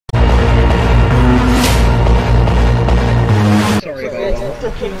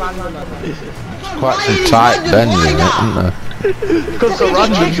It's quite some tight bends in it, isn't there? Because they're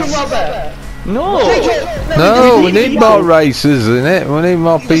random. No! No, we need more races in it. We need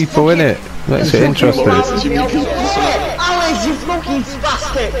more people in it. Makes it interesting. Alex, you fucking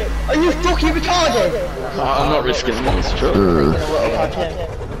spastic! Are you fucking retarded? I'm not risking a monster truck.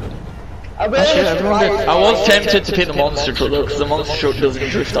 Actually, I was tempted to pick the monster truck though, because the monster truck doesn't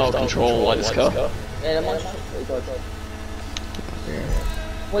drift out of control like this car. Yeah, the monster truck is good.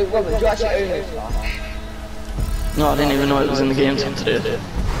 Wait, Robert, do you actually own this car? No, I didn't even know it was in the game today.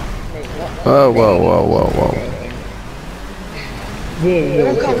 Whoa, whoa, whoa, whoa, whoa.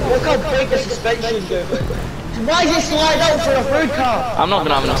 Look how big the suspension do. Why does it slide out for a third car? I'm not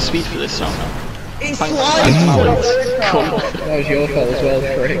gonna have enough speed for this now. It slides for a third car. That was your fault as well,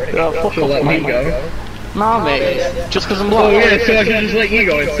 Frick. Yeah, fuck Should let me go. Nah, mate. Just because I'm black. Oh yeah, so I should just let you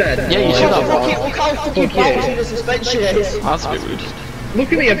go instead. Yeah, you should have. Look how fucking bouncy the suspension is. That's a bit rude.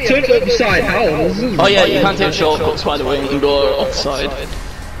 Look at me, I've turned upside down. Oh yeah, you can't take shortcuts by the way, you can go offside.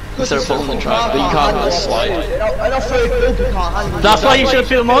 Instead of following the track, but you can't go slide. That's why you should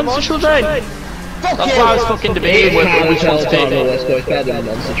feel monster truck then! That's why I was fucking debating which one's bigger.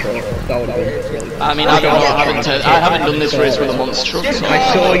 I mean, I don't know, I haven't done this race with a monster truck, so... I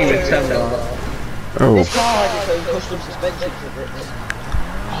saw you in 10 minutes.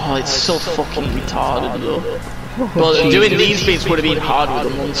 Oh, it's so fucking retarded though. But doing these bits would have been hard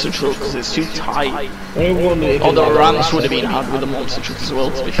with a monster truck because it's too tight. Or the ramps would have been hard with a monster truck as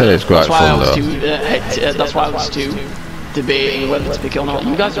well, to be fair. It is quite fun though. That's why I was too debating whether to pick it or not.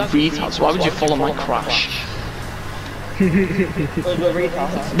 You guys are retards, why would you follow my crash?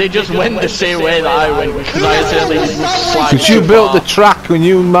 They just went the same way that I went because I said they would slide. Because you built the track and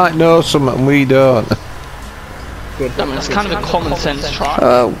you might know something and we don't. I mean, it's kind of a common sense track.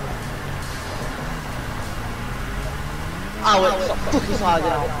 Oh. Alex, stop fucking sliding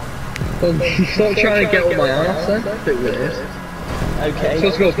out. Stop trying to get on my ass then, that's a bit weird. Okay.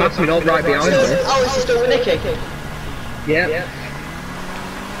 Supposed to go past me, not right behind me. Alex is still with Nicky. Yeah.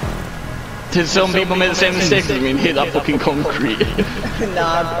 Did some people make the same mistake as me and hit that fucking concrete?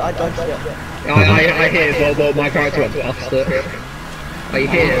 Nah, I dodged it. I hit it, but my character went past it. I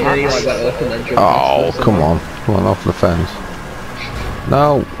hit it and then he like went up and then jumped past it. Oh, come on off the fence.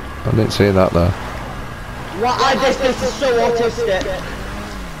 No, I didn't see that though. What this is so autistic.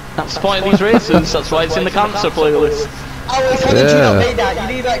 That's the point of these races, that's why it's in the cancer playlist. Alex, how did you not make that?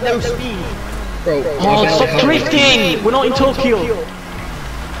 You need like no speed. Bro, Oh, stop drifting! We're not in Tokyo!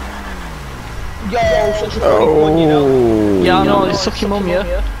 Yo, such a funny one, you know. Yeah, I know, it's suck your mum, yeah?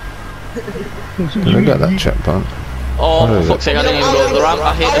 Did I get that checkpoint? Oh, for fuck's sake, I didn't even go over the ramp,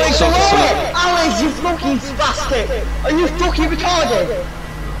 I hate it so Alex, you fucking spastic! Are you fucking retarded?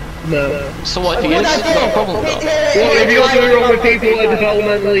 no. So what if he is? You've got a problem with that? What, if you're doing wrong with people that are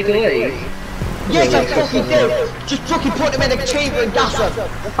developmentally delayed? Yes, I fucking do! Just fucking put them in a chamber and gas them!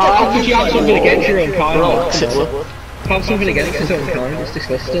 How could you have something against your own kind? Bro, Have something against his own kind, it's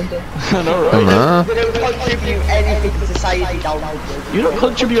disgusting. I know, right? We don't contribute anything to society down there. You don't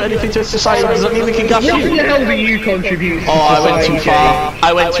contribute anything to society, does that mean we can gas What the you? hell do you contribute to Oh, I went too far.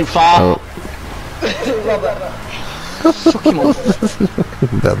 I went too far. Robert. Fuck him up.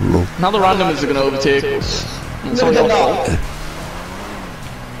 Devil. Now the randomers are gonna overtake us. No, they're not.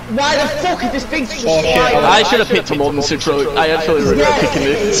 Why the fuck is this thing just sliding? I should have picked a monster truck. I actually regret picking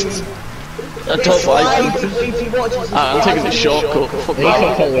this. I don't like it. I'm taking the shortcut. Fuck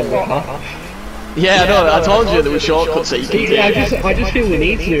that. Yeah, I know. I told you there were shortcuts that you can take. I just feel we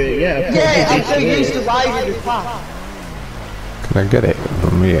need to do it, yeah. Yeah, I'm so used to riding this path. Can I get it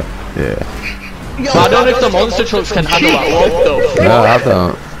from here? Yeah. But I don't know if the monster trucks can handle that walk though. No, I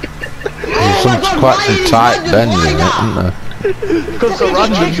don't. There's quite some tight bends in it, isn't there? Because they're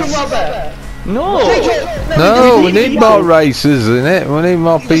random. No! No, we need more races in it. We need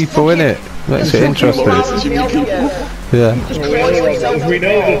more people in it. Makes it interesting. Yeah. If we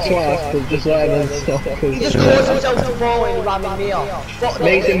know the twat, then just let him stop. He just caused himself to fall and ramming me off.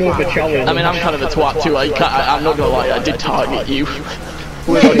 Makes it more of a challenge. I mean, I'm kind of a twat too. I'm not gonna lie, I did target you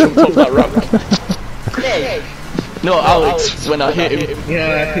when I jumped off that ramp. No, Alex, when I hit him.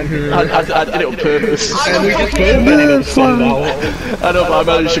 Yeah. I did it on purpose. And we just both managed to stand out. I know, but I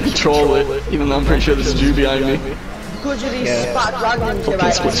managed to control it, even though I'm pretty sure there's a Jew behind me. Because of these spat randoms here,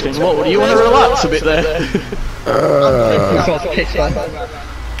 Fucking split screen. What, do you want to relax a bit there?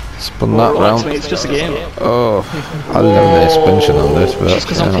 Spun that round. It's just a game. Oh, I love the suspension on this, but Just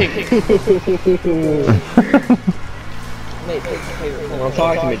because I'm pink. I'm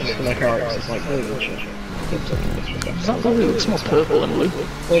talking to me just for my character, it's like, holy shit. That blue looks more purple than blue.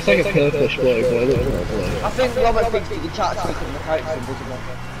 Well, it's like a purplish blue, but it looks more blue. I think Robert thinks that you chat to the character invisible.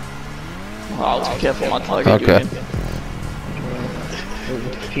 I'll be careful my target. Okay.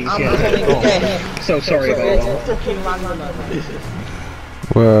 So sorry about that.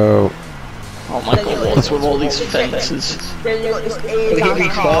 Whoa. Oh my god, what's with all these fences? We keep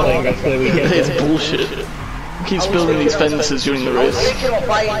respawning after we hit It's bullshit. Keeps building these fences during the race.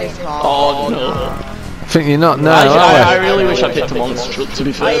 Oh no. I think you're not now, I are we? really wish I picked a monster truck, to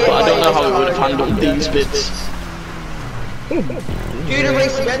be fair, but I don't know how it would have handled these bits. Do the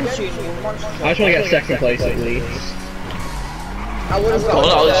race again soon. I just want to get second place at least. Oh,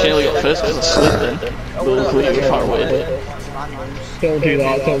 I literally got first because I slid then. But luckily you were far away. Don't do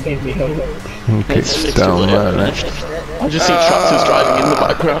that, don't give me hope. It's It's down there, mate. I just see tractors driving in the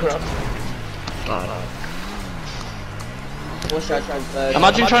background.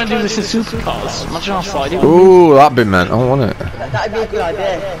 Imagine trying to do this in supercars. Imagine how slide it would be. Ooh, that'd be mental, wouldn't it? That'd be a good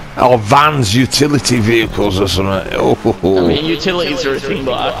idea. Or vans, utility vehicles or something. Oh, I mean, utilities are a thing,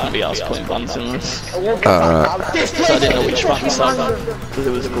 but I can't be asked putting vans in this. So I didn't know which vans that was, because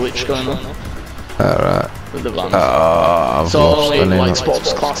there was a glitch going on alright. with the vans. I've So lost only the name. like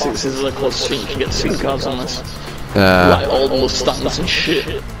sports classics is the closest thing you can get to supercars on this. Like old Mustangs and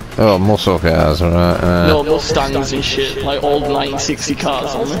shit. Oh, muscle cars, alright. No, Mustangs and shit, like old 1960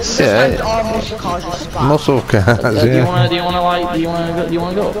 cars on this. Yeah, muscle cars, Do you yeah. wanna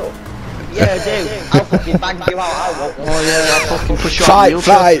go? Yeah, I do. I'll fucking bang you out. I won't. Oh yeah, I'll fucking push you out of the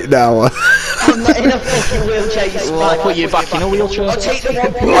wheelchair. Fight now. I'm not in a fucking wheelchair, you Well, I'll put you back in a wheelchair. I'll take the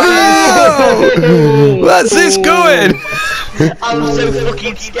one. Whoa! Where's this going? I'm so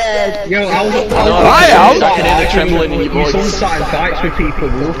fucking scared. Yo, I am. I can hear the trembling in your You voice. starting fights with people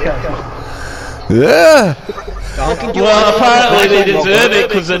in wheelchairs. Yeah. Well, apparently they deserve it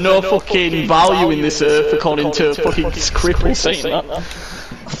because there's no fucking value in this earth, according to fucking cripple saying that.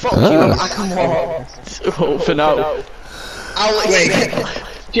 Fuck you, I can walk. Oh, for now. Wait,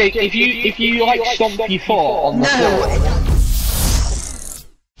 Jake, if you like stomp your foot on the floor.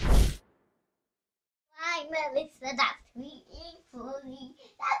 I'm Melissa, that's sweet for me.